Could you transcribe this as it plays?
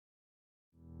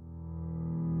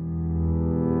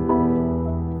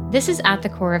This is At the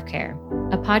Core of Care,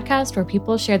 a podcast where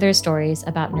people share their stories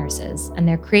about nurses and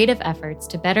their creative efforts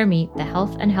to better meet the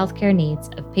health and healthcare needs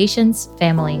of patients,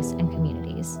 families, and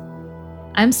communities.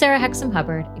 I'm Sarah Hexam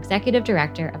Hubbard, Executive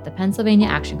Director of the Pennsylvania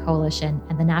Action Coalition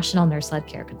and the National Nurse-Led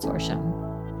Care Consortium.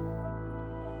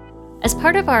 As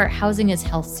part of our Housing is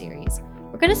Health series,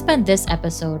 we're going to spend this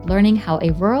episode learning how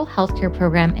a rural healthcare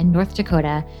program in North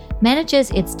Dakota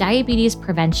manages its diabetes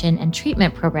prevention and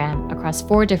treatment program across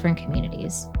 4 different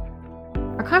communities.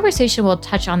 Our conversation will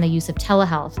touch on the use of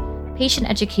telehealth, patient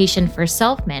education for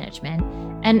self-management,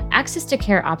 and access to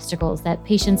care obstacles that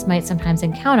patients might sometimes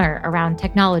encounter around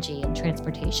technology and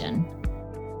transportation.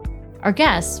 Our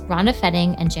guests, Rhonda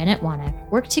Fenning and Janet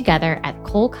Wanek, work together at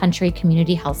Coal Country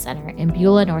Community Health Center in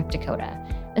Beulah, North Dakota,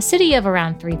 a city of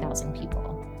around 3,000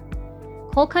 people.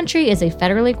 Coal Country is a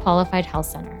federally qualified health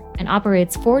center and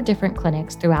operates 4 different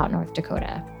clinics throughout North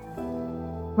Dakota.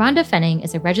 Rhonda Fenning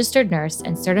is a registered nurse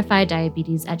and certified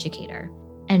diabetes educator,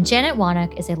 and Janet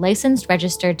Wanek is a licensed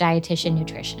registered dietitian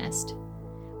nutritionist.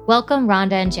 Welcome,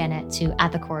 Rhonda and Janet, to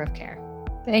At the Core of Care.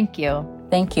 Thank you.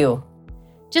 Thank you.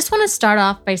 Just want to start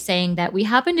off by saying that we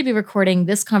happen to be recording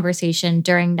this conversation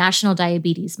during National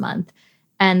Diabetes Month,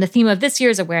 and the theme of this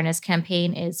year's awareness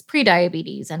campaign is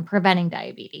prediabetes and preventing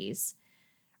diabetes.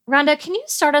 Rhonda, can you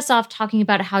start us off talking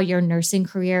about how your nursing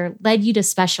career led you to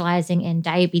specializing in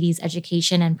diabetes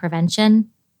education and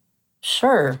prevention?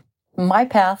 Sure. My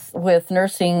path with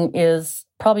nursing is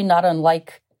probably not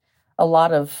unlike a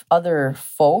lot of other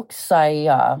folks.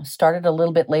 I started a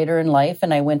little bit later in life,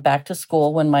 and I went back to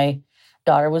school when my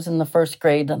daughter was in the 1st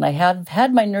grade, and I have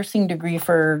had my nursing degree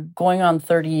for going on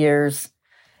 30 years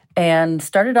and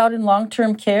started out in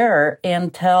long-term care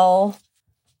until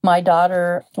my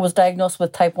daughter was diagnosed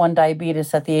with type 1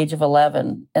 diabetes at the age of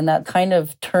 11, and that kind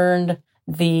of turned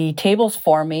the tables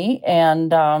for me.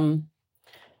 And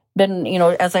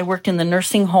as I worked in the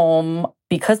nursing home,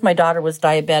 because my daughter was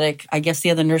diabetic, I guess the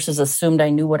other nurses assumed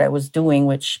I knew what I was doing,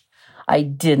 which I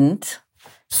didn't.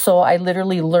 So I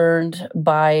literally learned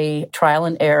by trial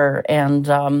and error,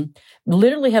 and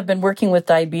literally have been working with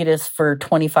diabetes for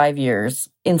 25 years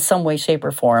in some way, shape,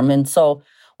 or form. And so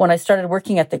when I started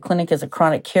working at the clinic as a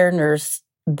chronic care nurse,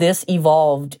 this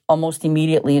evolved almost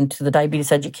immediately into the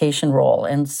diabetes education role.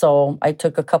 And so I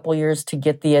took a couple years to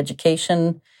get the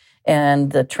education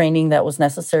and the training that was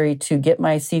necessary to get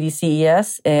my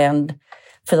CDCES. And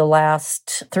for the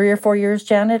last 3 or 4 years,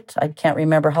 Janet, I can't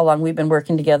remember how long we've been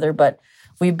working together, but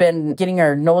we've been getting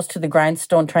our nose to the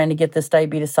grindstone trying to get this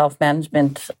diabetes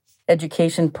self-management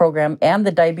education program and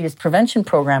the diabetes prevention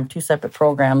program, 2 separate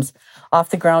programs, off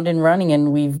the ground and running,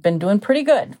 and we've been doing pretty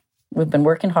good. We've been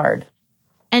working hard.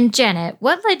 And Janet,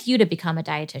 what led you to become a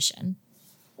dietitian?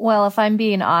 Well, if I'm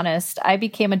being honest, I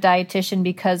became a dietitian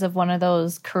because of one of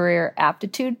those career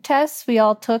aptitude tests we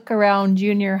all took around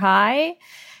junior high.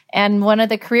 And one of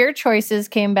the career choices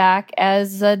came back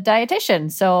as a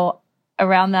dietitian. So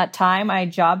around that time, I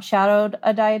job shadowed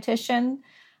a dietitian.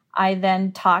 I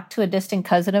then talked to a distant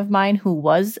cousin of mine who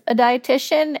was a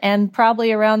dietitian, and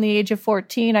probably around the age of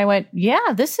 14, I went,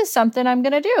 yeah, this is something I'm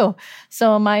going to do.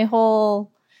 So my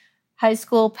whole high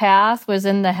school path was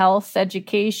in the health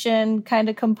education kind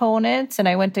of components, and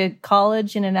I went to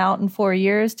college in and out in 4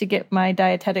 years to get my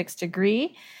dietetics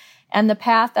degree. And the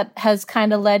path that has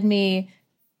kind of led me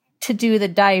to do the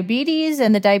diabetes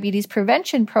and the diabetes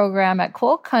prevention program at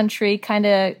Coal Country kind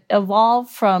of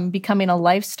evolved from becoming a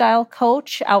lifestyle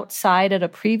coach outside at a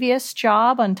previous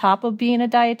job on top of being a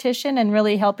dietitian and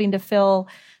really helping to fill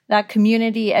that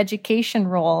community education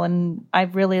role. And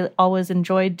I've really always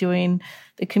enjoyed doing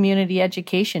the community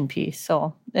education piece.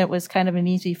 So it was kind of an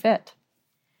easy fit.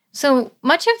 So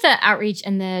much of the outreach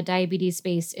in the diabetes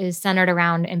space is centered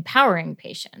around empowering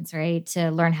patients, right?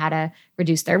 To learn how to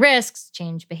reduce their risks,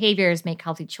 change behaviors, make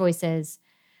healthy choices.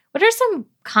 What are some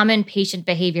common patient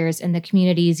behaviors in the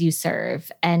communities you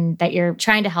serve and that you're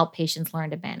trying to help patients learn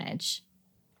to manage?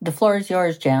 The floor is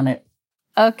yours, Janet.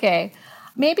 Okay.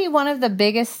 Maybe one of the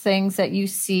biggest things that you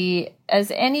see as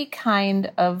any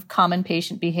kind of common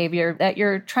patient behavior that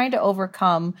you're trying to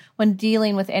overcome when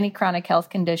dealing with any chronic health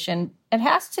condition, it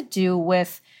has to do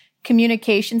with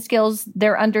communication skills,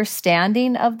 their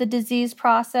understanding of the disease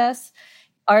process.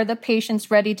 Are the patients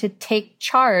ready to take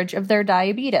charge of their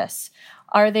diabetes?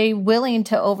 Are they willing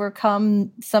to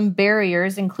overcome some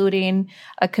barriers, including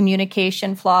a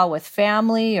communication flaw with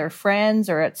family or friends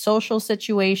or at social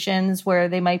situations where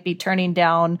they might be turning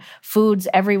down foods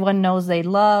everyone knows they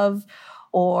love,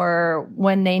 or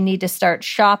when they need to start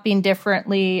shopping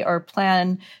differently or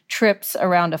plan trips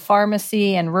around a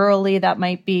pharmacy and rurally that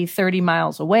might be 30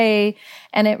 miles away.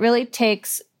 And it really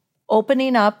takes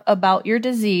opening up about your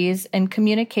disease and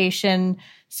communication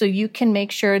so you can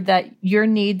make sure that your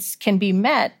needs can be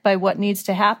met by what needs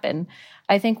to happen.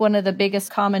 I think one of the biggest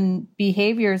common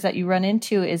behaviors that you run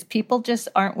into is people just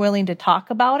aren't willing to talk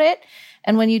about it.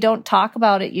 And when you don't talk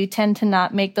about it, you tend to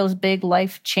not make those big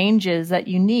life changes that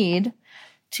you need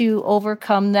to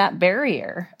overcome that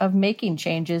barrier of making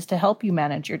changes to help you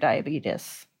manage your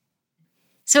diabetes.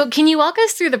 So can you walk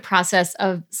us through the process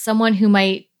of someone who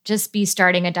might just be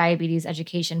starting a diabetes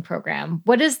education program?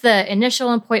 What does the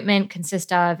initial appointment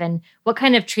consist of, and what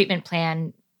kind of treatment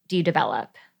plan do you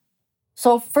develop?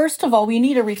 So first of all, we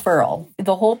need a referral.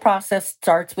 The whole process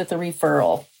starts with a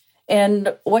referral.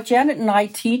 And what Janet and I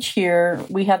teach here,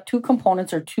 we have two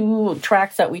components or two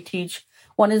tracks that we teach.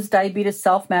 One is diabetes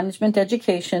self-management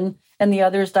education, and the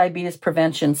other is diabetes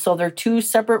prevention. So they're two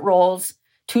separate roles,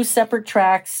 two separate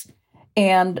tracks,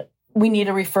 and we need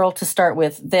a referral to start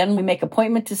with. Then we make an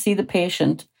appointment to see the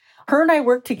patient. Her and I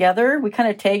work together. We kind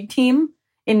of tag team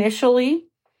initially.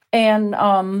 And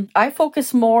I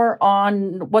focus more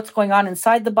on what's going on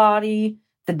inside the body,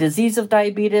 the disease of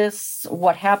diabetes,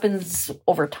 what happens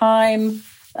over time,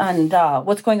 and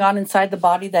what's going on inside the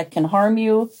body that can harm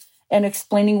you, and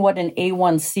explaining what an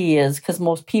A1C is, because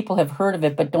most people have heard of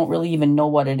it but don't really even know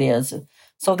what it is.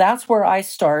 So that's where I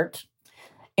start.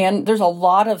 And there's a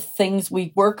lot of things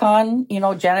we work on. You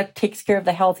know, Janet takes care of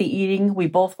the healthy eating. We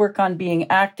both work on being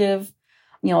active.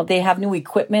 You know, they have new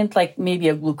equipment, like maybe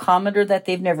a glucometer that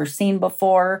they've never seen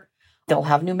before. They'll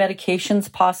have new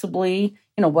medications possibly.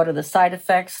 You know, what are the side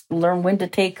effects? Learn when to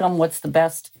take them. What's the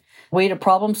best way to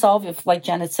problem solve? If, like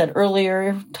Janet said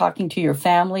earlier, talking to your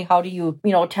family, how do you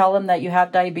tell them that you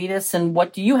have diabetes and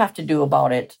what do you have to do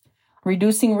about it?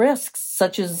 Reducing risks,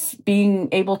 such as being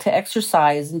able to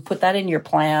exercise and put that in your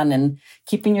plan, and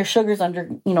keeping your sugars under,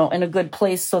 in a good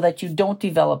place so that you don't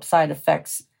develop side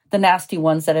effects, the nasty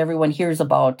ones that everyone hears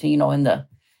about,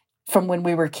 from when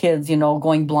we were kids,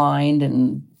 going blind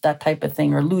and that type of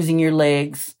thing, or losing your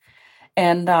legs.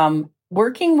 And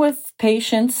working with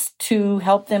patients to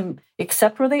help them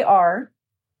accept where they are,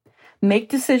 make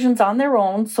decisions on their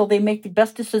own so they make the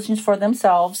best decisions for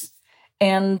themselves,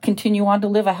 and continue on to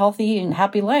live a healthy and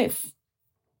happy life.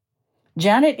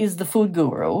 Janet is the food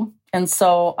guru, and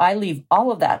so I leave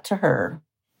all of that to her.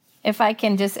 If I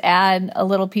can just add a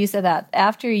little piece of that,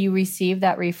 after you receive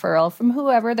that referral from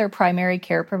whoever their primary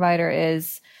care provider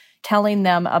is, telling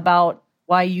them about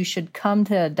why you should come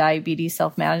to a diabetes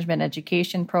self-management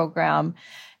education program,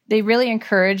 they really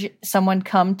encourage someone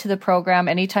come to the program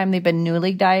anytime they've been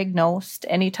newly diagnosed,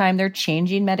 anytime they're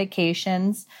changing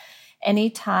medications,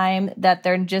 anytime that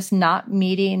they're just not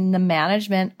meeting the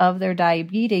management of their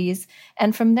diabetes.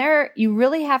 And from there, you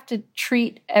really have to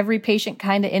treat every patient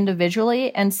kind of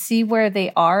individually and see where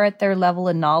they are at their level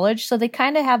of knowledge. So they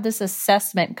kind of have this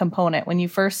assessment component when you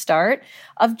first start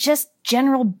of just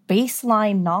general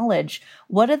baseline knowledge.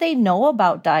 What do they know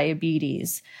about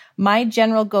diabetes? My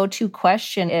general go-to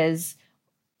question is,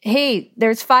 hey,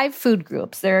 there's 5 food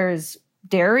groups. There's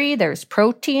dairy, there's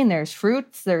protein, there's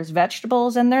fruits, there's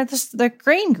vegetables, and there's the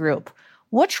grain group.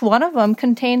 Which one of them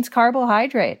contains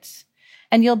carbohydrates?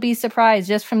 And you'll be surprised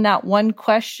just from that one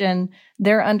question,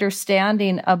 their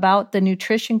understanding about the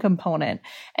nutrition component.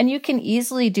 And you can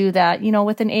easily do that,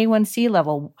 with an A1C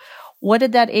level. What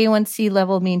did that A1C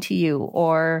level mean to you?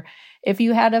 Or if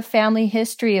you had a family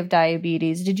history of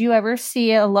diabetes, did you ever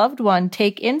see a loved one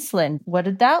take insulin? What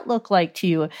did that look like to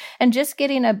you? And just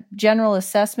getting a general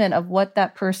assessment of what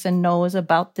that person knows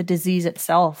about the disease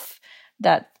itself,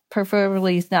 that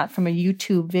preferably is not from a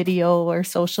YouTube video or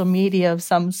social media of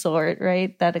some sort,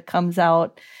 right? That it comes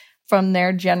out from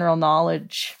their general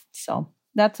knowledge. So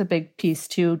that's a big piece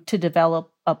too, to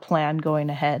develop a plan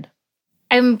going ahead.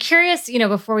 I'm curious,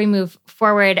 before we move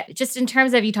forward, just in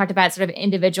terms of, you talked about sort of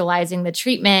individualizing the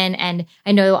treatment, and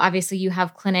I know obviously you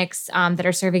have clinics that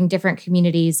are serving different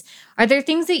communities. Are there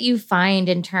things that you find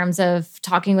in terms of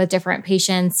talking with different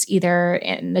patients, either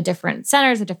in the different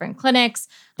centers, the different clinics,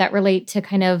 that relate to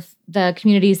kind of the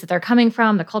communities that they're coming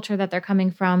from, the culture that they're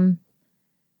coming from?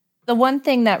 The one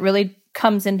thing that really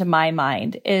comes into my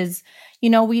mind is,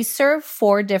 we serve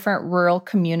 4 different rural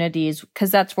communities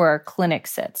because that's where our clinic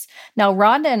sits. Now,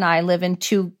 Rhonda and I live in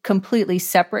 2 completely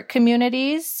separate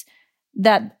communities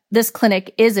that this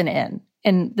clinic isn't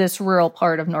in this rural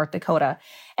part of North Dakota.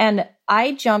 And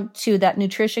I jumped to that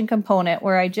nutrition component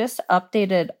where I just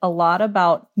updated a lot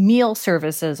about meal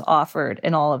services offered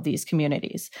in all of these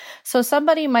communities. So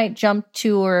somebody might jump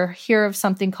to or hear of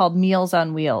something called Meals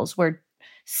on Wheels, where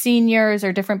seniors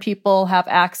or different people have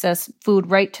access food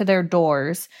right to their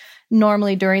doors,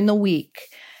 normally during the week.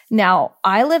 Now,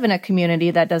 I live in a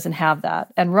community that doesn't have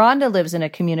that, and Rhonda lives in a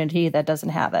community that doesn't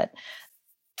have it.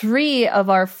 3 of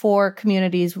our 4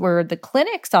 communities where the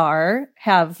clinics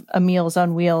have a Meals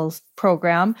on Wheels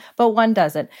program, but 1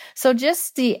 doesn't. So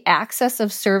just the access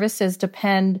of services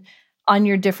depend on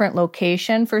your different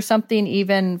location for something,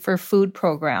 even for food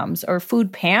programs or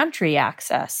food pantry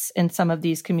access in some of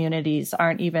these communities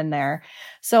aren't even there.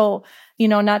 So,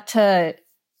 not to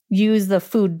use the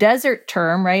food desert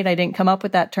term, right? I didn't come up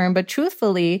with that term, but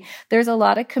truthfully, there's a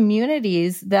lot of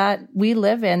communities that we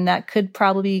live in that could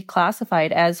probably be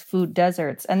classified as food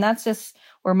deserts. And that's just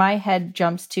where my head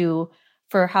jumps to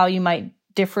for how you might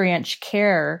differentiate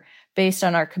care based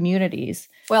on our communities.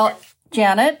 Well,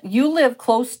 Janet, you live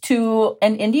close to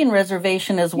an Indian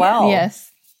reservation as well.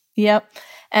 Yes. Yep.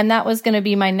 And that was going to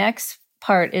be my next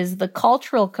part, is the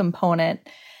cultural component.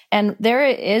 And there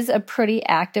is a pretty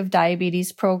active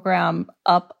diabetes program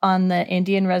up on the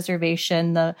Indian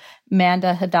reservation, the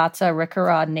Manda Hidatsa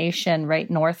Ricarod Nation, right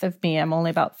north of me. I'm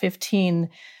only about 15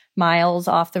 miles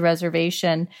off the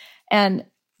reservation. And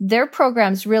their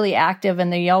program's really active,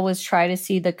 and they always try to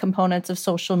see the components of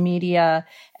social media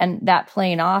and that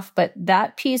playing off. But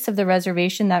that piece of the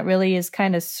reservation that really is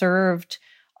kind of served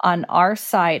on our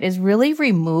side is really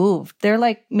removed. They're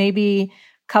like maybe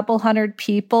couple hundred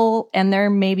people, and they're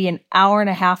maybe an hour and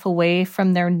a half away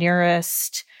from their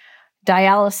nearest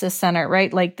dialysis center,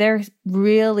 right? Like they're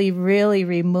really, really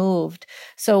removed.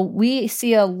 So we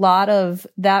see a lot of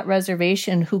that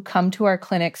reservation who come to our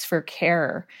clinics for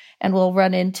care, and we'll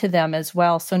run into them as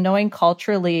well. So knowing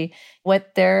culturally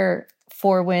what their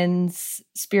Four Winds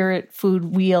spirit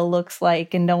food wheel looks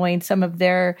like, and knowing some of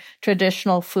their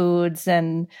traditional foods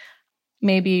and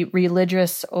maybe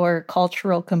religious or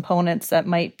cultural components that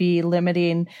might be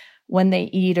limiting when they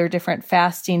eat, or different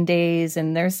fasting days.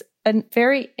 And there's a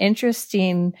very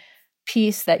interesting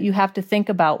piece that you have to think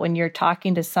about when you're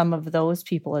talking to some of those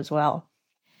people as well.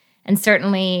 And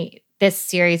certainly this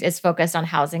series is focused on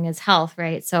housing as health,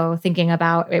 right? So thinking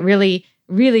about it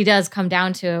really does come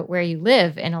down to where you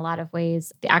live in a lot of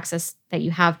ways, the access that you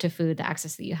have to food, the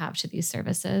access that you have to these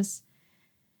services.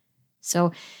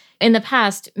 So in the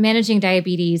past, managing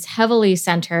diabetes heavily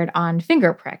centered on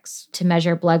finger pricks to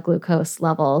measure blood glucose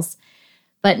levels.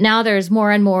 But now there's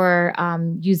more and more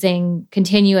using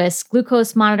continuous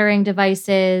glucose monitoring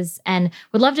devices. And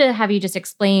would love to have you just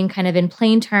explain kind of in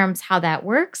plain terms how that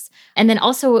works. And then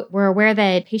also we're aware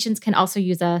that patients can also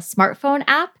use a smartphone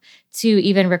app to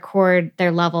even record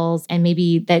their levels, and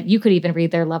maybe that you could even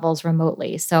read their levels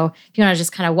remotely. So if you want to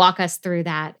just kind of walk us through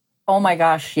that. Oh my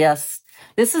gosh, yes.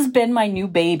 This has been my new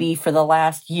baby for the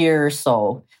last year or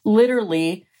so.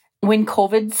 Literally, when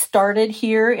COVID started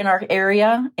here in our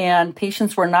area and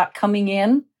patients were not coming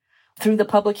in through the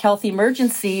public health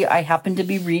emergency, I happened to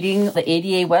be reading the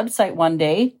ADA website one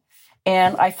day,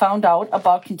 and I found out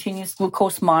about continuous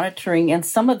glucose monitoring and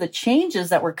some of the changes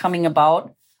that were coming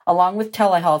about, along with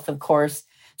telehealth, of course.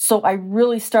 So I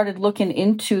really started looking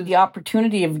into the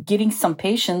opportunity of getting some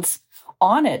patients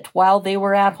on it while they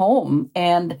were at home.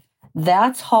 And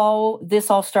that's how this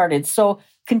all started. So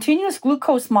continuous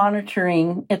glucose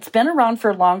monitoring, it's been around for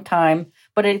a long time,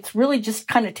 but it's really just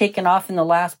kind of taken off in the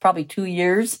last probably 2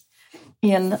 years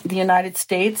in the United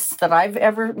States that I've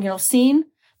ever, seen.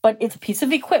 But it's a piece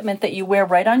of equipment that you wear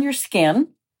right on your skin.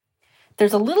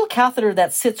 There's a little catheter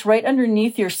that sits right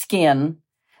underneath your skin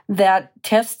that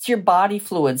tests your body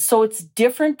fluids. So it's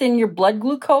different than your blood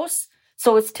glucose.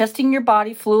 So it's testing your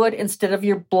body fluid instead of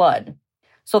your blood.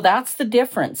 So that's the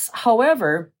difference.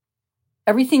 However,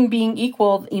 everything being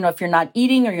equal, if you're not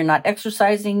eating or you're not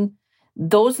exercising,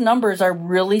 those numbers are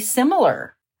really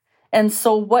similar. And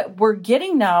so what we're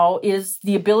getting now is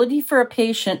the ability for a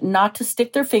patient not to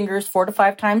stick their fingers 4 to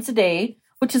 5 times a day,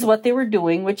 which is what they were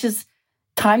doing, which is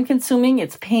time consuming,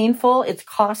 it's painful, it's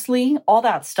costly, all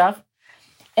that stuff.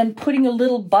 And putting a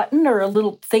little button or a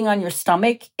little thing on your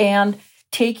stomach and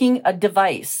taking a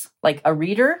device like a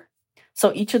reader.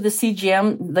 So each of the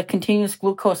CGM, the continuous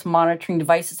glucose monitoring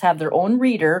devices, have their own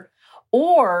reader,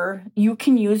 or you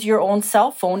can use your own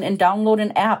cell phone and download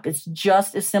an app. It's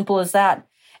just as simple as that.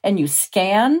 And you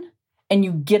scan and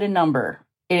you get a number.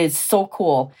 It is so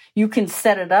cool. You can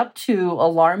set it up to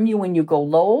alarm you when you go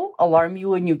low, alarm you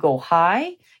when you go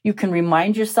high. You can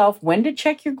remind yourself when to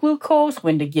check your glucose,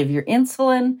 when to give your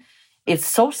insulin. It's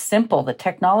so simple. The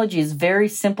technology is very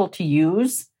simple to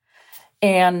use.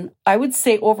 And I would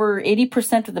say over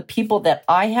 80% of the people that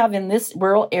I have in this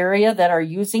rural area that are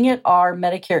using it are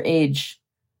Medicare age,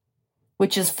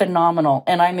 which is phenomenal.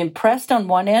 And I'm impressed on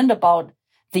one end about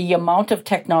the amount of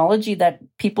technology that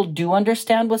people do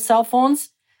understand with cell phones,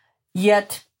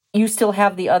 yet you still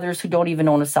have the others who don't even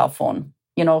own a cell phone.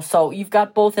 So you've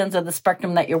got both ends of the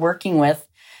spectrum that you're working with.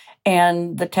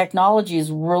 And the technology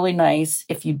is really nice.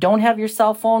 If you don't have your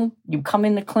cell phone, you come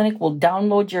in the clinic, we'll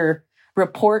download your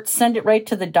report, send it right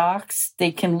to the docs.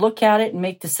 They can look at it and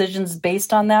make decisions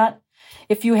based on that.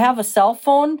 If you have a cell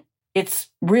phone, it's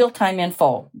real-time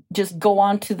info. Just go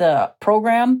on to the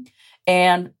program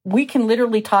and we can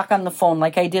literally talk on the phone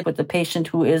like I did with the patient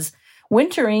who is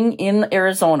wintering in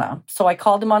Arizona. So I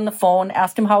called him on the phone,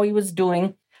 asked him how he was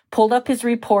doing, pulled up his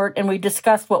report, and we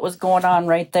discussed what was going on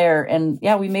right there. And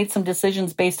yeah, we made some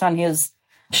decisions based on his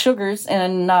sugars,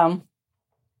 and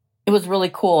it was really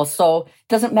cool. So it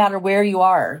doesn't matter where you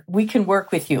are. We can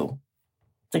work with you.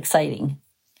 It's exciting.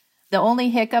 The only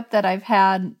hiccup that I've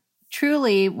had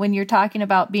truly when you're talking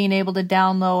about being able to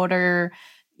download or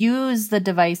use the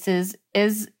devices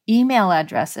is email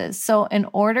addresses. So in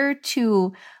order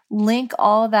to link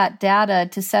all of that data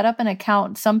to set up an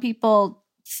account, some people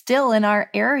still in our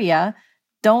area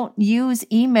don't use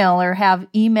email or have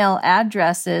email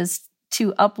addresses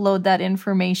to upload that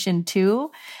information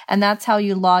to. And that's how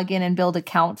you log in and build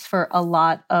accounts for a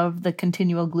lot of the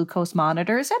continual glucose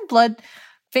monitors and blood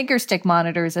finger stick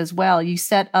monitors as well. You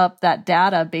set up that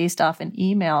data based off an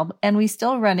email, and we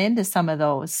still run into some of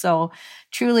those. So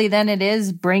truly then it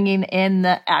is bringing in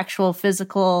the actual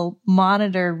physical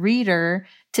monitor reader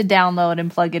to download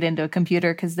and plug it into a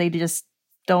computer, because they just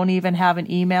don't even have an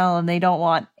email and they don't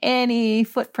want any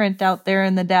footprint out there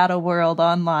in the data world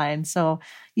online. So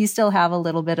you still have a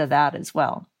little bit of that as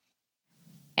well.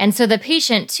 And so the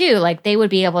patient too, like they would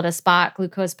be able to spot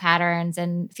glucose patterns,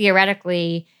 and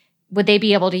theoretically, would they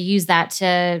be able to use that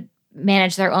to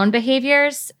manage their own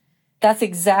behaviors? That's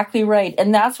exactly right.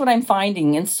 And that's what I'm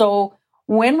finding. And so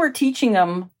when we're teaching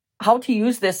them how to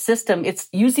use this system, it's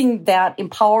using that,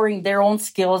 empowering their own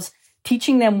skills,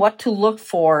 teaching them what to look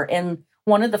for. And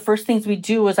one of the first things we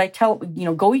do is I tell,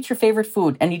 go eat your favorite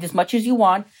food and eat as much as you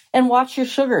want and watch your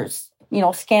sugars.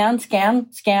 Scan,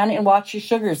 and watch your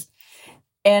sugars.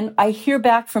 And I hear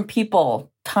back from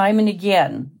people time and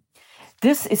again.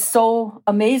 This is so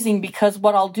amazing, because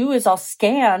what I'll do is I'll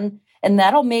scan, and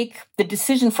that'll make the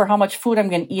decision for how much food I'm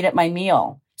going to eat at my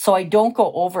meal. So I don't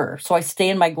go over. So I stay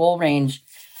in my goal range.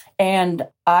 And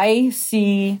I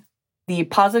see the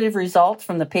positive results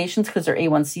from the patients because their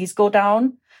A1Cs go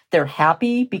down. They're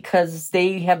happy because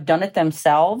they have done it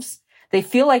themselves. They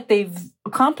feel like they've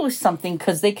accomplished something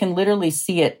because they can literally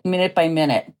see it minute by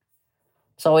minute.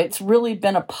 So it's really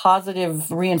been a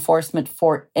positive reinforcement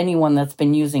for anyone that's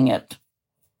been using it.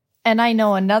 And I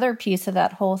know another piece of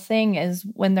that whole thing is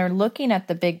when they're looking at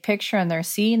the big picture and they're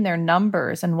seeing their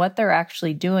numbers and what they're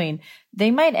actually doing,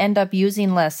 they might end up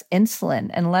using less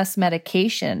insulin and less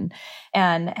medication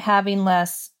and having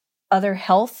less other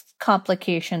health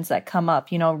complications that come up.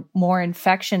 More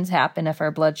infections happen if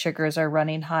our blood sugars are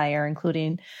running higher,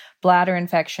 including bladder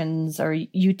infections or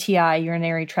UTI,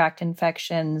 urinary tract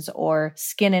infections, or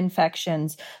skin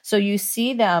infections. So you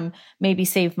see them maybe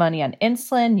save money on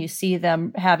insulin. You see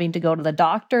them having to go to the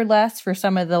doctor less for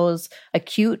some of those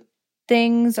acute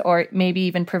things, or maybe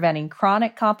even preventing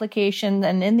chronic complications.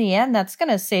 And in the end, that's going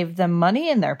to save them money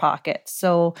in their pockets.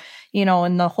 So,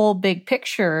 in the whole big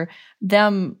picture,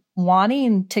 them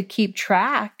wanting to keep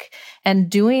track and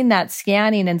doing that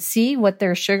scanning and see what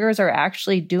their sugars are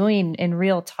actually doing in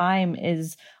real time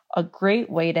is a great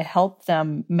way to help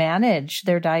them manage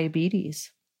their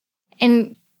diabetes.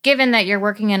 And given that you're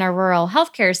working in a rural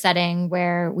healthcare setting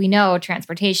where we know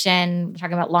transportation, we're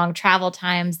talking about long travel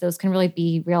times, those can really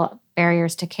be real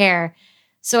barriers to care.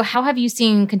 So how have you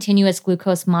seen continuous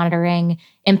glucose monitoring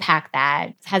impact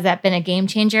that? Has that been a game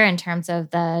changer in terms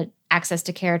of the access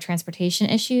to care, transportation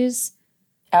issues?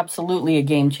 Absolutely a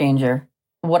game changer.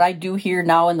 What I do here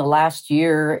now in the last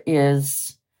year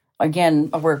is, again,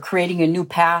 we're creating a new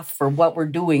path for what we're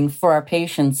doing for our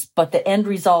patients, but the end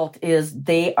result is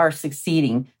they are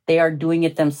succeeding. They are doing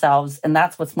it themselves, and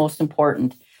that's what's most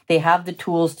important. They have the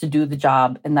tools to do the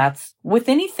job, and that's with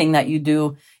anything that you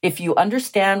do. If you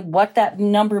understand what that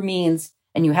number means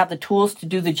and you have the tools to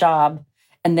do the job,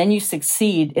 and then you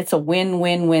succeed, it's a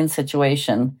win-win-win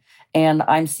situation. And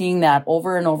I'm seeing that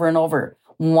over and over and over.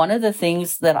 One of the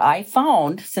things that I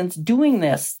found since doing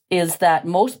this is that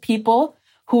most people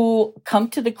who come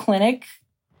to the clinic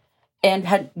and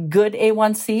had good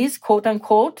A1Cs, quote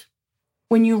unquote,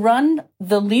 when you run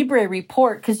the Libre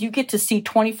report, because you get to see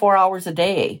 24 hours a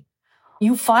day,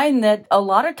 you find that a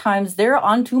lot of times they're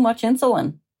on too much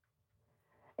insulin.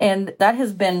 And that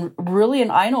has been really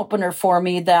an eye-opener for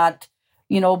me that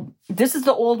this is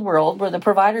the old world where the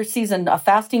provider sees a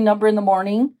fasting number in the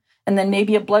morning and then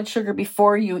maybe a blood sugar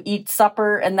before you eat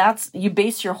supper. And you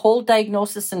base your whole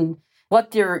diagnosis and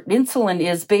what their insulin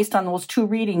is based on those 2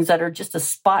 readings that are just a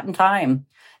spot in time.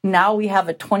 Now we have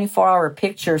a 24-hour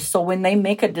picture. So when they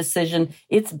make a decision,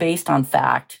 it's based on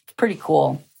fact. It's pretty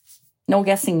cool. No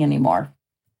guessing anymore.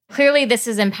 Clearly, this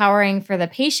is empowering for the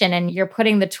patient, and you're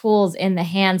putting the tools in the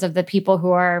hands of the people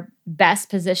who are best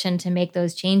positioned to make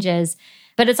those changes.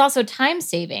 But it's also time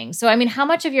saving. So, I mean, how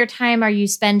much of your time are you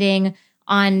spending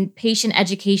on patient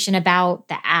education about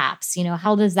the apps? You know,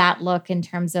 how does that look in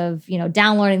terms of, you know,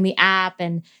 downloading the app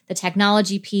and the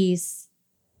technology piece?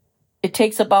 It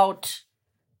takes about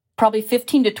probably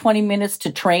 15 to 20 minutes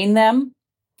to train them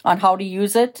on how to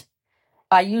use it.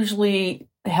 I usually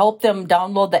help them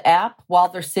download the app while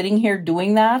they're sitting here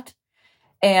doing that.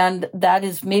 And that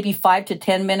is maybe 5 to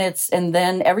 10 minutes. And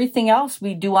then everything else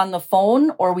we do on the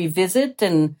phone or we visit.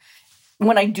 And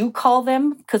when I do call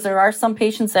them, because there are some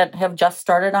patients that have just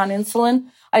started on insulin,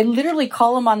 I literally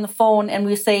call them on the phone and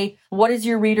we say, what is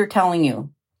your reader telling you?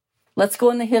 Let's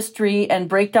go in the history and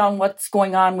break down what's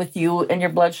going on with you and your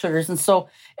blood sugars. And so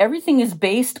everything is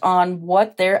based on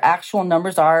what their actual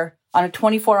numbers are on a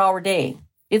 24-hour day.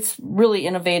 It's really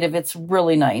innovative. It's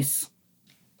really nice.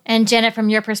 And Janet, from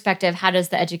your perspective, how does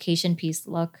the education piece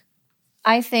look?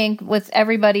 I think with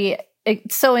everybody,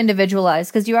 it's so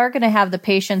individualized because you are going to have the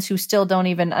patients who still don't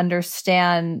even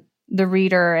understand the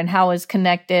reader and how it's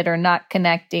connected or not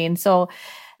connecting. So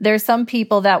there's some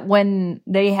people that when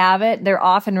they have it, they're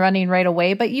off and running right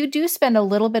away, but you do spend a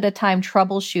little bit of time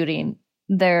troubleshooting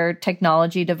their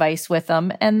technology device with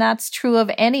them. And that's true of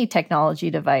any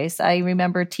technology device. I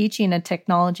remember teaching a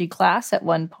technology class at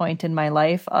one point in my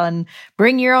life on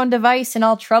bring your own device and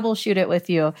I'll troubleshoot it with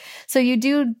you. So you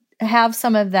do have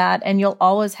some of that and you'll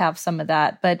always have some of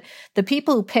that. But the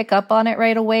people who pick up on it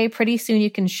right away, pretty soon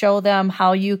you can show them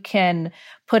how you can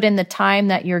put in the time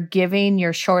that you're giving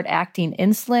your short-acting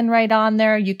insulin right on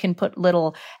there. You can put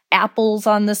little apples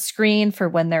on the screen for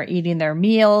when they're eating their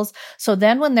meals. So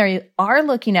then when they are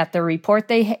looking at the report,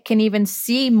 they can even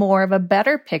see more of a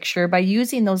better picture by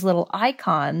using those little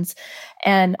icons.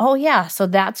 And, oh yeah, so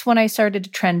that's when I started to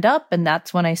trend up and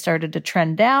that's when I started to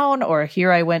trend down, or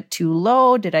here I went too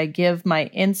low. Did I give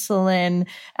my insulin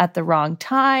at the wrong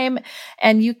time?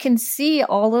 And you can see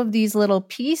all of these little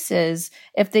pieces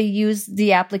if they use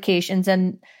the applications,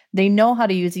 and they know how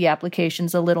to use the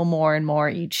applications a little more and more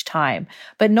each time.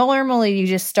 But normally you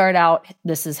just start out,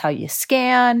 this is how you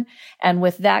scan. And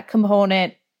with that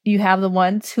component, you have the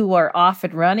ones who are off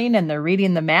and running and they're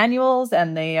reading the manuals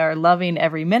and they are loving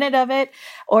every minute of it.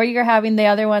 Or you're having the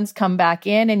other ones come back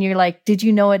in and you're like, did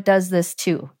you know it does this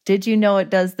too? Did you know it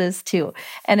does this too?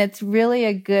 And it's really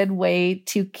a good way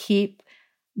to keep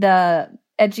the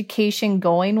education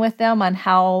going with them on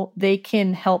how they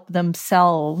can help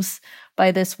themselves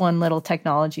by this one little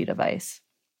technology device.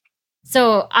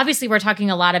 So obviously we're talking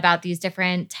a lot about these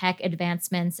different tech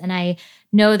advancements, and I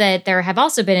know that there have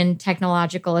also been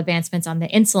technological advancements on the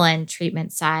insulin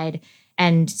treatment side,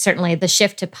 and certainly the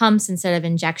shift to pumps instead of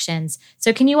injections.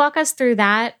 So can you walk us through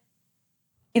that?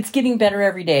 It's getting better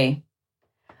every day.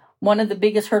 One of the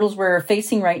biggest hurdles we're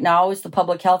facing right now is the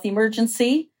public health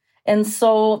emergency. And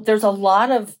so there's a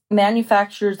lot of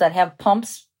manufacturers that have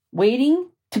pumps waiting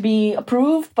to be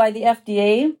approved by the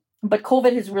FDA. But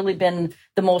COVID has really been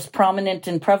the most prominent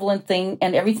and prevalent thing,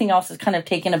 and everything else has kind of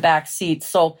taken a back seat.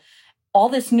 So all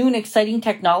this new and exciting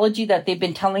technology that they've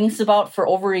been telling us about for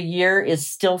over a year is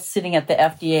still sitting at the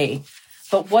FDA.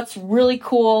 But what's really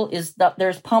cool is that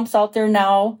there's pumps out there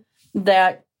now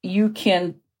that you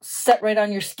can set right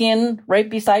on your skin, right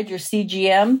beside your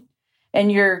CGM,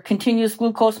 and your continuous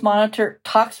glucose monitor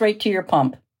talks right to your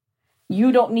pump.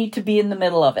 You don't need to be in the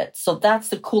middle of it. So that's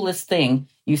the coolest thing.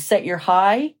 You set your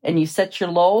high and you set your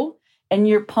low, and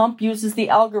your pump uses the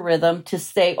algorithm to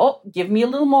say, oh, give me a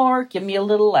little more, give me a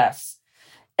little less.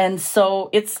 And so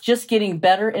it's just getting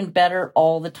better and better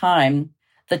all the time.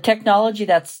 The technology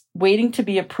that's waiting to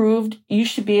be approved, you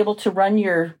should be able to run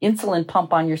your insulin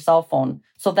pump on your cell phone.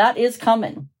 So that is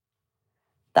coming.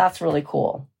 That's really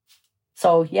cool.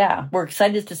 So yeah, we're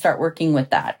excited to start working with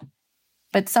that.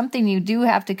 But something you do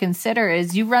have to consider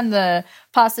is you run the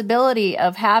possibility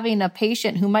of having a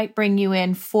patient who might bring you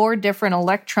in 4 different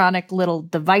electronic little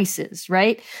devices,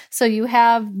 right? So you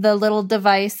have the little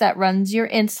device that runs your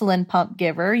insulin pump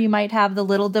giver. You might have the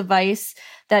little device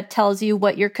that tells you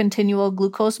what your continual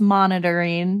glucose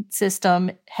monitoring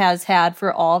system has had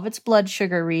for all of its blood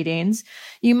sugar readings.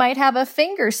 You might have a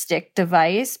finger stick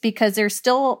device because there's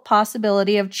still a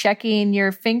possibility of checking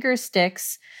your finger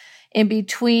sticks in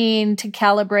between to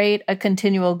calibrate a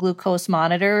continual glucose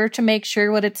monitor to make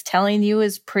sure what it's telling you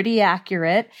is pretty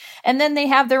accurate. And then they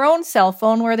have their own cell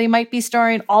phone where they might be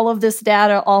storing all of this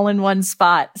data all in one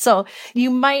spot. So you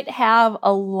might have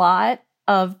a lot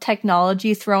of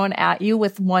technology thrown at you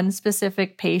with one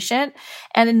specific patient.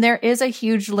 And then there is a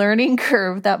huge learning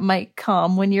curve that might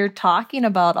come when you're talking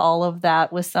about all of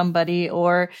that with somebody.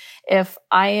 Or if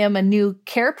I am a new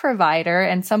care provider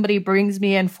and somebody brings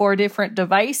me in 4 different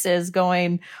devices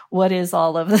going, what is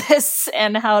all of this?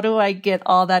 And how do I get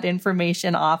all that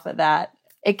information off of that?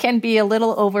 It can be a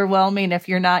little overwhelming if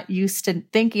you're not used to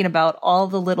thinking about all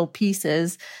the little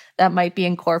pieces that might be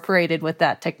incorporated with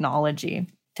that technology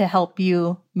to help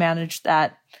you manage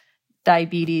that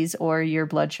diabetes or your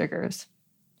blood sugars.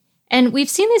 And we've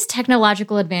seen these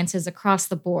technological advances across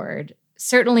the board.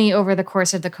 Certainly over the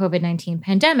course of the COVID-19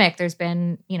 pandemic, there's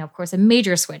been, of course, a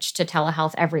major switch to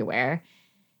telehealth everywhere.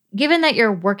 Given that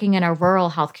you're working in a rural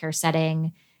healthcare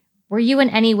setting, were you in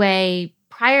any way,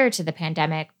 prior to the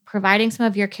pandemic, providing some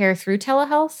of your care through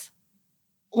telehealth?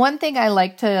 One thing I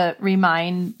like to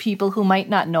remind people who might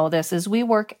not know this is we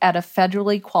work at a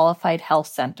federally qualified health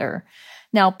center.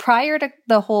 Now, prior to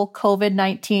the whole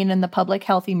COVID-19 and the public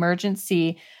health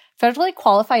emergency, federally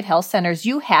qualified health centers,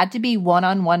 you had to be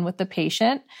one-on-one with the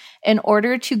patient in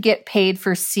order to get paid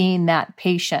for seeing that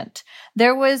patient.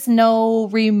 There was no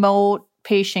remote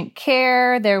patient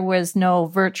care. There was no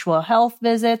virtual health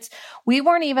visits. We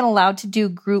weren't even allowed to do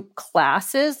group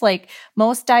classes. Like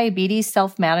most diabetes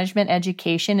self-management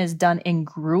education is done in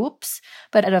groups,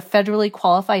 but at a federally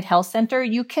qualified health center,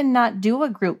 you cannot do a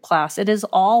group class. It is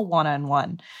all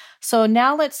one-on-one. So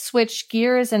now let's switch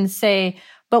gears and say,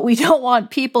 but we don't want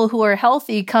people who are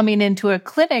healthy coming into a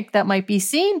clinic that might be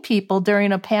seeing people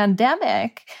during a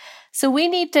pandemic. So we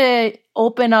need to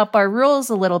open up our rules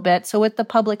a little bit. So with the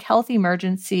public health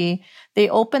emergency, they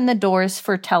opened the doors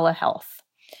for telehealth.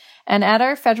 And at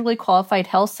our federally qualified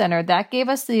health center, that gave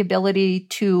us the ability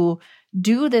to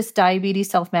do this diabetes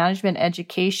self-management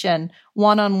education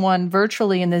one-on-one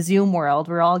virtually in the Zoom world.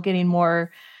 We're all getting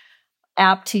more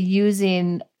apt to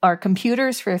using our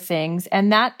computers for things.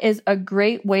 And that is a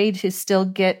great way to still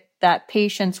get that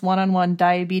patient's one-on-one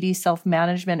diabetes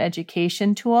self-management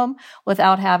education to them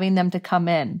without having them to come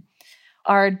in.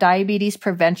 Our diabetes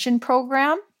prevention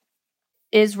program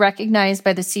is recognized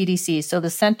by the CDC. So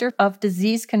the Center of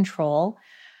Disease Control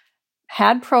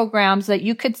had programs that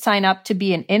you could sign up to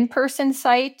be an in-person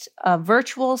site, a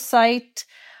virtual site,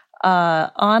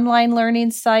 online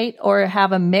learning site, or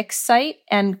have a mixed site.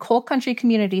 And Coal Country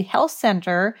Community Health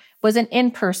Center was an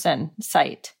in-person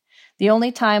site. The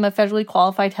only time a federally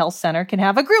qualified health center can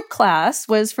have a group class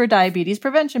was for diabetes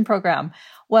prevention program.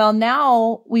 Well,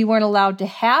 now we weren't allowed to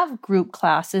have group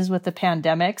classes with the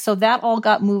pandemic, so that all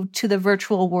got moved to the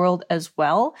virtual world as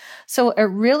well. So it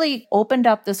really opened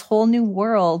up this whole new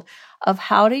world of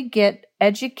how to get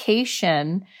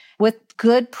education with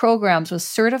good programs, with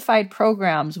certified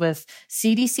programs, with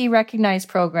CDC recognized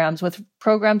programs, with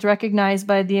programs recognized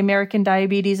by the American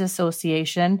Diabetes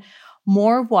Association,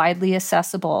 more widely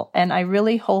accessible. And I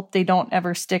really hope they don't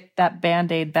ever stick that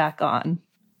Band-Aid back on.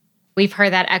 We've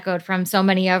heard that echoed from so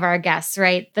many of our guests,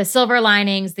 right? The silver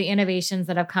linings, the innovations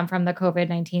that have come from the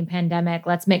COVID-19 pandemic.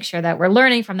 Let's make sure that we're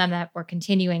learning from them, that we're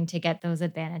continuing to get those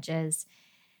advantages.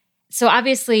 So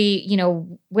obviously,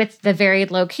 with the varied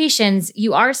locations,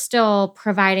 you are still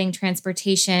providing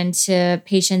transportation to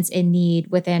patients in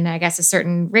need within, I guess, a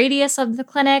certain radius of the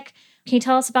clinic. Can you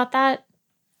tell us about that?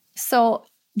 So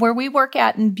where we work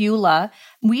at in Beulah,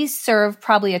 we serve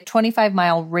probably a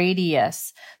 25-mile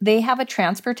radius. They have a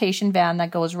transportation van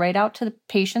that goes right out to the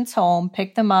patient's home,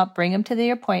 pick them up, bring them to the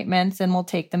appointments, and we'll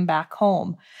take them back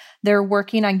home. They're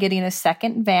working on getting a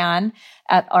second van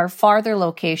at our farther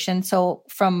location. So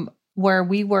from where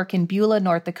we work in Beulah,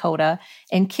 North Dakota,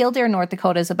 and Kildare, North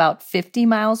Dakota is about 50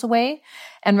 miles away.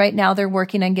 And right now they're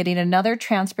working on getting another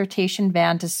transportation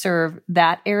van to serve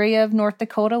that area of North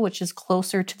Dakota, which is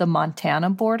closer to the Montana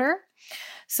border.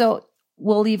 So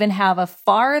we'll even have a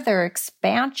farther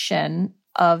expansion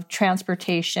of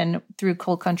transportation through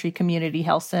Coal Country Community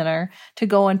Health Center to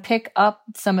go and pick up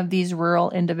some of these rural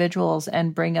individuals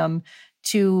and bring them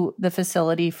to the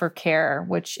facility for care,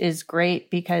 which is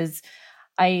great because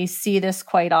I see this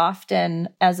quite often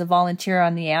as a volunteer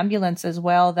on the ambulance as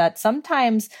well, that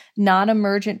sometimes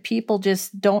non-emergent people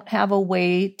just don't have a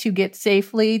way to get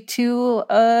safely to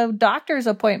a doctor's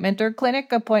appointment or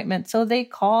clinic appointment. So they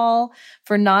call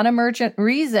for non-emergent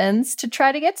reasons to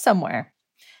try to get somewhere.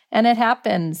 And it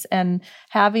happens. And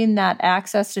having that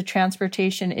access to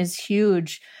transportation is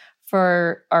huge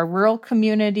for our rural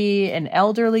community and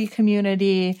elderly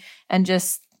community, and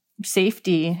just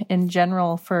safety in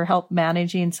general for help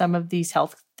managing some of these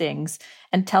health things.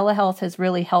 And telehealth has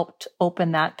really helped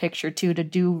open that picture too, to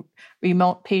do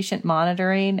remote patient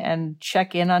monitoring and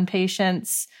check in on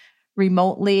patients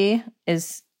remotely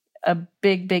is a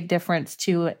big, big difference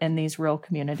too in these rural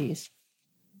communities.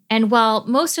 And while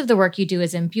most of the work you do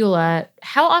is in Beulah,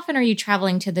 how often are you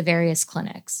traveling to the various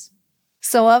clinics?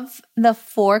 So of the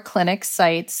 4 clinic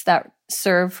sites that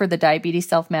serve for the Diabetes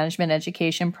Self-Management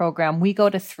Education Program, we go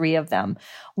to 3 of them.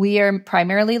 We are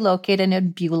primarily located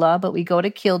in Beulah, but we go to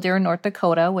Killdeer, North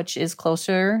Dakota, which is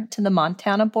closer to the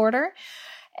Montana border.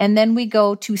 And then we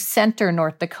go to Center,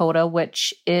 North Dakota,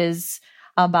 which is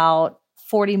about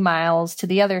 40 miles to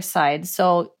the other side.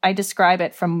 So I describe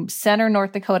it from Center,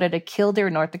 North Dakota to Killdeer,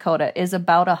 North Dakota is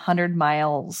about 100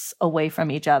 miles away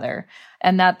from each other.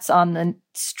 And that's on the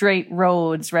straight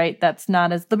roads, right? That's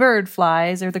not as the bird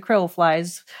flies or the crow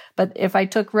flies. But if I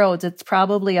took roads, it's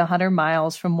probably 100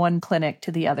 miles from one clinic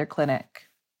to the other clinic.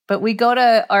 But we go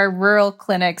to our rural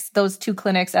clinics, those 2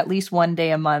 clinics, at least one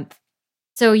day a month.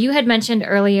 So you had mentioned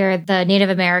earlier the Native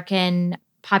American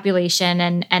population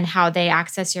and how they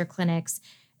access your clinics.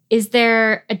 Is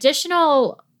there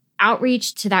additional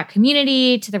outreach to that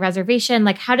community, to the reservation?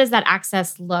 Like, how does that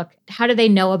access look? How do they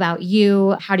know about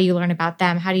you? How do you learn about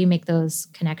them? How do you make those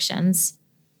connections?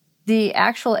 The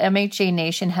actual MHA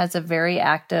Nation has a very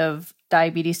active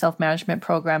diabetes self-management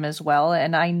program as well.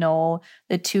 And I know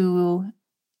the 2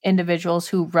 individuals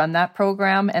who run that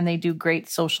program, and they do great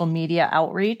social media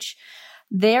outreach.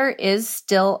 There is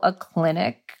still a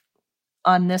clinic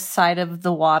on this side of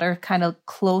the water, kind of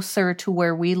closer to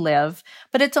where we live,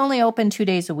 but it's only open 2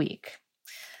 days a week.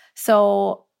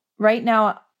 So right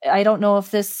now, I don't know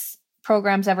if this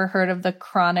program's ever heard of the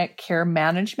Chronic Care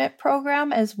Management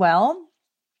Program as well.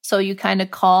 So you kind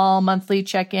of call, monthly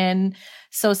check-in.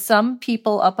 So some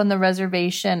people up on the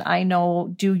reservation, I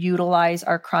know, do utilize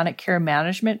our Chronic Care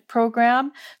Management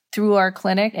Program through our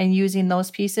clinic and using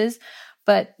those pieces.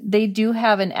 But they do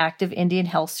have an active Indian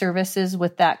Health Services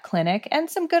with that clinic and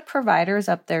some good providers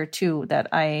up there too that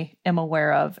I am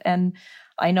aware of. And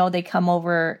I know they come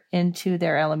over into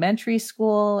their elementary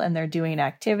school and they're doing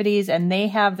activities, and they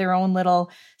have their own little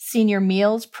senior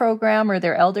meals program or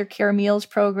their elder care meals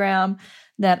program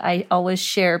that I always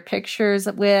share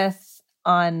pictures with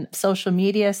on social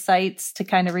media sites to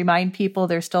kind of remind people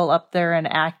they're still up there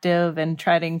and active, and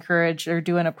try to encourage. They're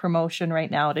doing a promotion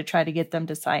right now to try to get them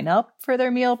to sign up for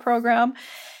their meal program.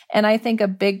 And I think a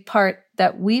big part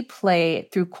that we play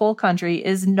through Coal Country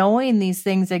is knowing these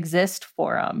things exist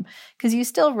for them, because you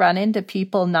still run into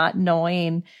people not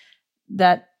knowing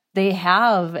that they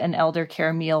have an elder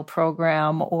care meal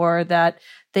program or that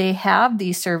they have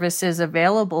these services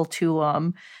available to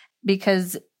them.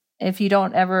 Because if you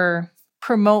don't ever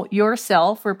promote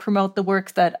yourself or promote the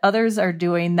work that others are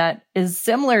doing that is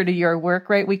similar to your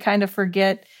work, right? We kind of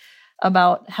forget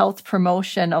about health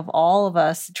promotion of all of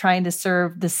us trying to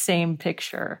serve the same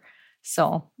picture.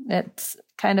 So it's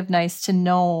kind of nice to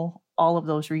know all of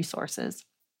those resources.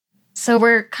 So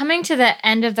we're coming to the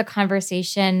end of the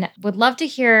conversation. Would love to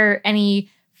hear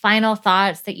any final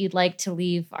thoughts that you'd like to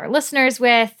leave our listeners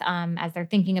with as they're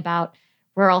thinking about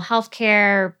rural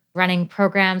healthcare, running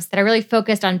programs that are really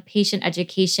focused on patient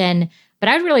education, but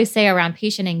I'd really say around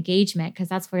patient engagement, because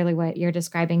that's really what you're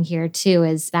describing here too,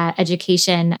 is that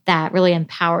education that really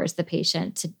empowers the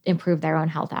patient to improve their own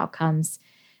health outcomes.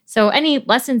 So any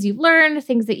lessons you've learned,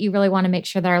 things that you really want to make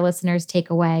sure that our listeners take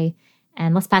away?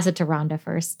 And let's pass it to Rhonda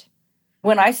first.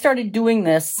 When I started doing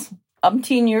this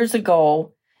umpteen years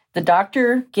ago, the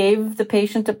doctor gave the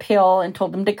patient a pill and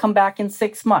told them to come back in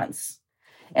 6 months.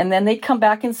 And then they'd come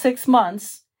back in 6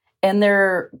 months and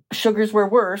their sugars were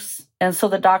worse. And so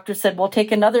the doctor said, well,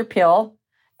 take another pill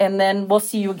and then we'll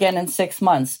see you again in 6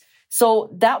 months.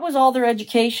 So that was all their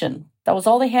education. That was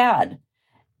all they had.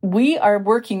 We are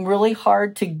working really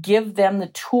hard to give them the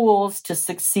tools to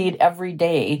succeed every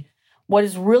day. What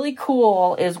is really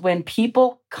cool is when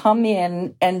people come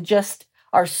in and just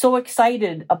are so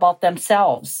excited about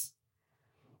themselves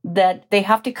that they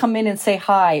have to come in and say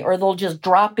hi, or they'll just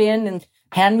drop in and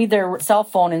hand me their cell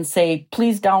phone and say,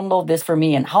 please download this for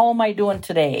me. And how am I doing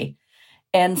today?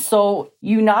 And so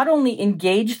you not only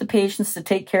engage the patients to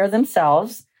take care of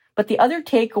themselves, but the other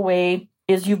takeaway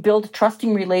is you build a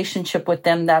trusting relationship with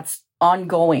them that's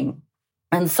ongoing.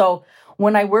 And so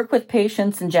when I work with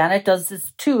patients, and Janet does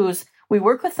this too, we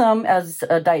work with them as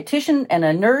a dietitian and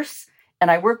a nurse, and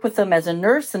I work with them as a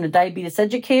nurse and a diabetes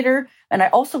educator, and I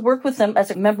also work with them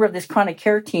as a member of this chronic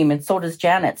care team, and so does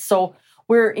Janet. So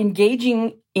we're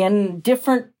engaging in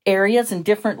different areas and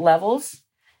different levels.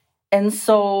 And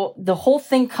so the whole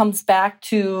thing comes back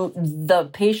to the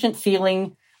patient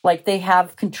feeling like they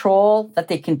have control, that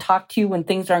they can talk to you when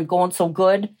things aren't going so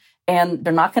good, and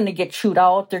they're not going to get chewed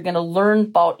out. They're going to learn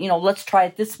about, let's try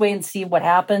it this way and see what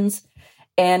happens.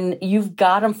 And you've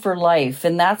got them for life.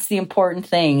 And that's the important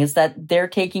thing, is that they're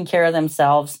taking care of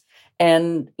themselves.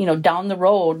 And, down the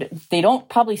road, they don't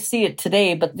probably see it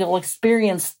today, but they'll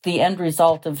experience the end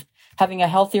result of having a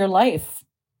healthier life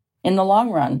in the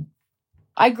long run.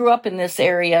 I grew up in this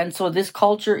area, and so this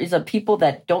culture is of people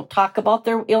that don't talk about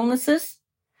their illnesses.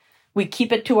 We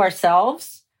keep it to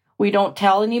ourselves. We don't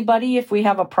tell anybody if we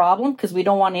have a problem because we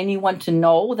don't want anyone to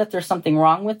know that there's something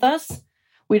wrong with us.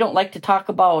 We don't like to talk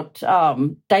about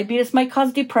diabetes might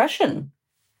cause depression.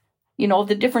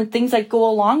 The different things that go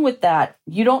along with that.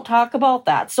 You don't talk about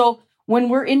that. So when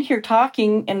we're in here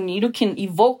talking and you can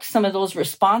evoke some of those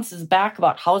responses back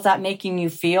about how's that making you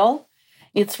feel,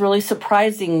 it's really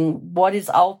surprising what is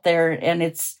out there.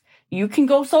 And you can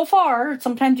go so far.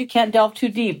 Sometimes you can't delve too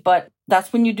deep, but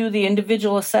that's when you do the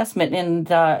individual assessment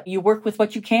and you work with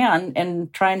what you can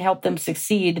and try and help them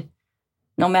succeed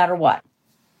no matter what.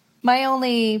 My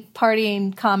only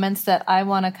parting comments that I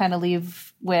want to kind of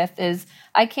leave with is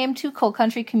I came to Cold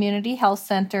Country Community Health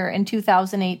Center in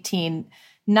 2018,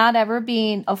 not ever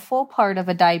being a full part of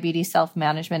a diabetes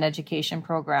self-management education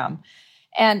program.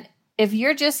 And if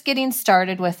you're just getting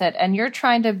started with it and you're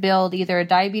trying to build either a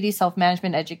diabetes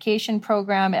self-management education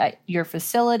program at your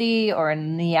facility or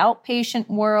in the outpatient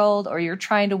world, or you're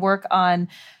trying to work on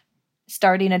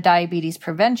starting a diabetes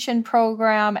prevention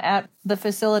program at the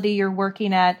facility you're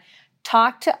working at,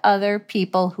 talk to other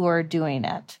people who are doing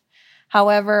it.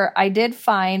 However, I did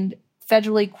find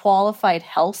federally qualified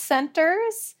health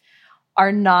centers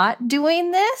are not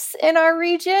doing this in our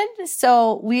region.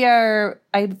 So we are,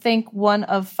 I think, one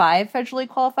of 5 federally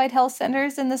qualified health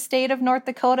centers in the state of North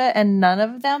Dakota, and none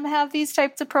of them have these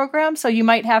types of programs. So you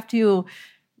might have to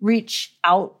reach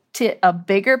out to a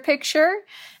bigger picture.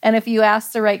 And if you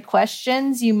ask the right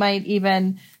questions, you might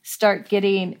even start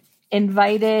getting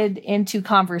invited into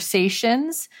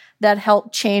conversations that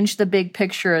help change the big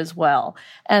picture as well.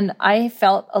 And I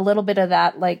felt a little bit of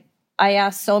that. Like, I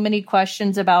asked so many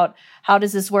questions about how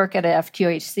does this work at a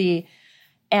FQHC?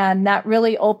 And that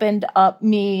really opened up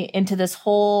me into this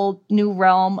whole new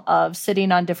realm of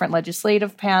sitting on different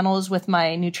legislative panels with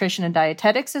my Nutrition and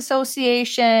Dietetics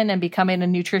Association and becoming a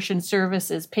nutrition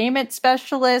services payment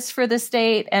specialist for the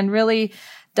state, and really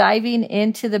diving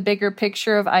into the bigger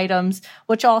picture of items,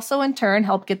 which also in turn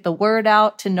help get the word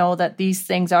out to know that these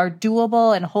things are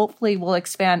doable and hopefully will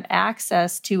expand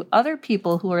access to other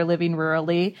people who are living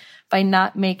rurally by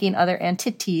not making other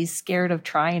entities scared of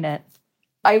trying it.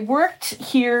 I worked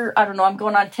here, I'm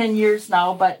going on 10 years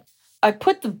now, but I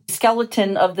put the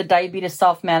skeleton of the diabetes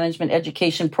self-management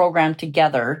education program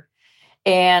together,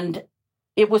 and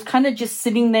it was kind of just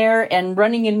sitting there and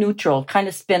running in neutral, kind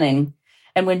of spinning.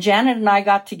 And when Janet and I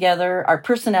got together, our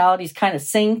personalities kind of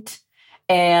synced,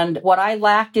 and what I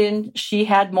lacked in, she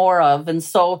had more of. And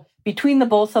so between the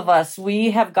both of us,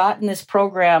 we have gotten this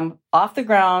program off the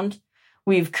ground.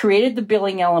 We've created the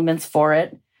billing elements for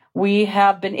it. We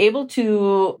have been able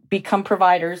to become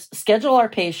providers, schedule our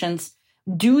patients,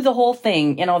 do the whole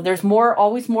thing. There's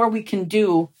always more we can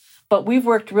do, but we've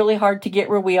worked really hard to get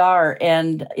where we are.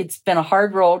 And it's been a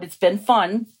hard road. It's been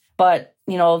fun, but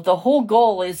the whole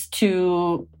goal is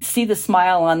to see the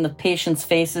smile on the patients'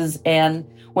 faces. And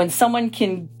when someone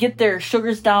can get their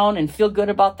sugars down and feel good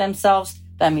about themselves,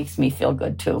 that makes me feel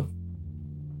good too.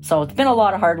 So it's been a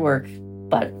lot of hard work,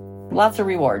 but lots of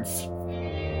rewards.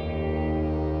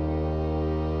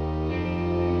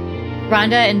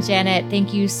 Rhonda and Janet,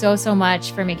 thank you so, so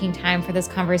much for making time for this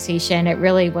conversation. It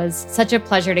really was such a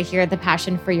pleasure to hear the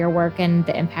passion for your work and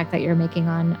the impact that you're making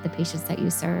on the patients that you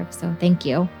serve. So thank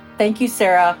you. Thank you,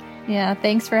 Sarah. Yeah,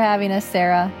 thanks for having us,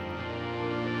 Sarah.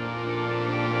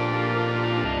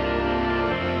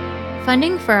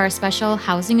 Funding for our special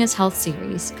Housing is Health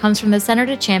series comes from the Center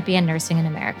to Champion Nursing in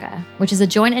America, which is a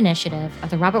joint initiative of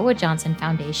the Robert Wood Johnson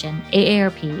Foundation,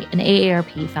 AARP, and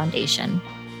AARP Foundation.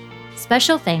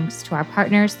 Special thanks to our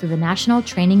partners through the National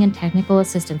Training and Technical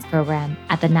Assistance Program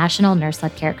at the National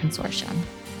Nurse-Led Care Consortium.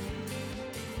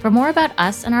 For more about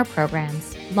us and our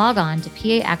programs, log on to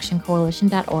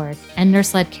paactioncoalition.org and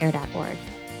nurseledcare.org.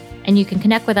 And you can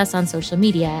connect with us on social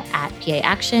media at PA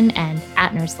Action and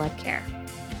at Nurse-Led Care.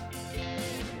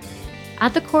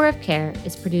 At the Core of Care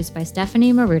is produced by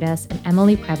Stephanie Marudas and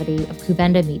Emily Previty of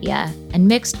Kubenda Media and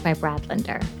mixed by Brad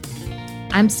Linder.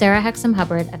 I'm Sarah Hexam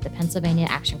Hubbard of the Pennsylvania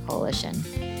Action Coalition.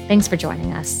 Thanks for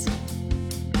joining us.